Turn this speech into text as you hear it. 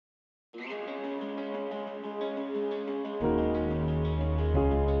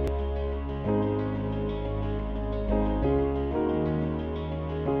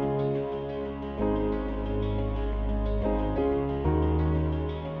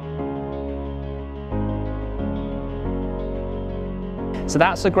So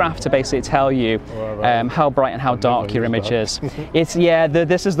that's a graph to basically tell you how bright and how dark your image is. It's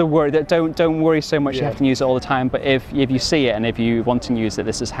this is the worry. That don't worry so much. You have to use it all the time. But if you see it and if you want to use it,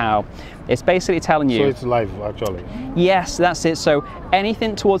 this is how. It's basically telling you. So it's live actually. Yes, that's it. So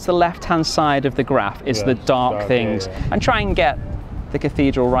anything towards the left-hand side of the graph is the dark things, and try and get the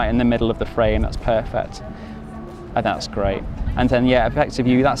cathedral right in the middle of the frame. That's perfect. And that's great. And then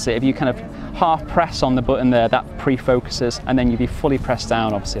effectively that's it. If you kind of half press on the button there, that pre-focuses, and then you'd be fully pressed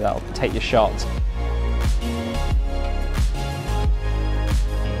down, obviously that'll take your shot.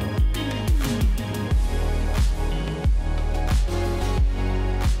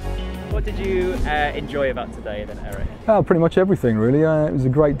 What did you enjoy about today then, Eric? Pretty much everything really. It was a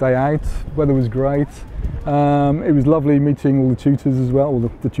great day out, weather was great. It was lovely meeting all the tutors as well, all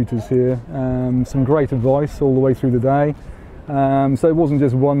the tutors here. Some great advice all the way through the day. So it wasn't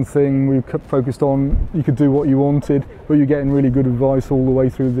just one thing we focused on. You could do what you wanted, but you're getting really good advice all the way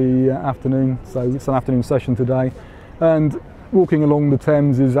through the afternoon. So it's an afternoon session today. And walking along the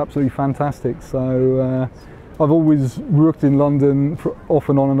Thames is absolutely fantastic. So I've always worked in London off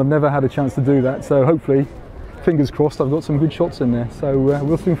and on, and I've never had a chance to do that. So hopefully, fingers crossed, I've got some good shots in there. So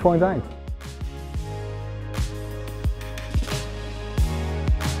we'll soon find out.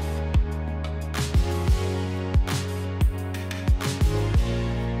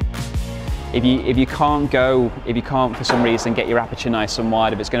 If you can't for some reason get your aperture nice and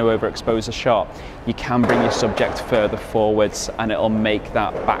wide, if it's going to overexpose a shot, you can bring your subject further forwards and it'll make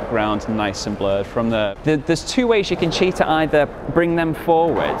that background nice and blurred from there. There's two ways you can cheat it. Either bring them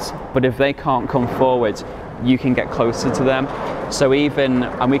forwards, but if they can't come forwards, you can get closer to them. So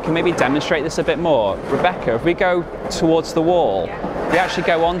and we can maybe demonstrate this a bit more. Rebecca, if we go towards the wall, we actually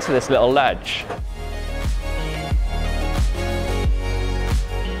go onto this little ledge.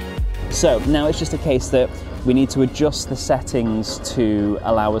 So now it's just a case that we need to adjust the settings to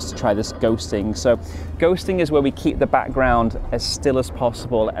allow us to try this ghosting. So ghosting is where we keep the background as still as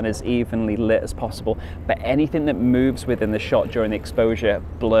possible and as evenly lit as possible, but anything that moves within the shot during the exposure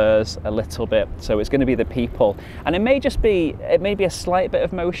blurs a little bit. So it's going to be the people, and it may be a slight bit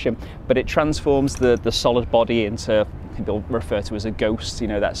of motion, but it transforms the solid body into, people refer to as a ghost, you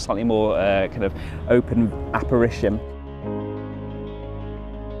know, that slightly more kind of open apparition.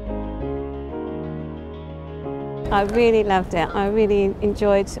 I really loved it. I really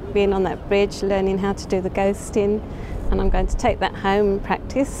enjoyed being on that bridge, learning how to do the ghosting, and I'm going to take that home and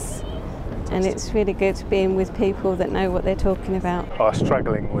practice. And it's really good being with people that know what they're talking about. I was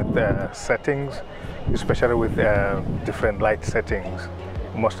struggling with settings, especially with different light settings,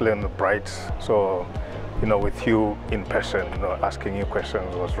 mostly on the brights. So, you know, with you in person, you know, asking you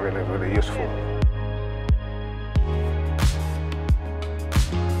questions was really, really useful.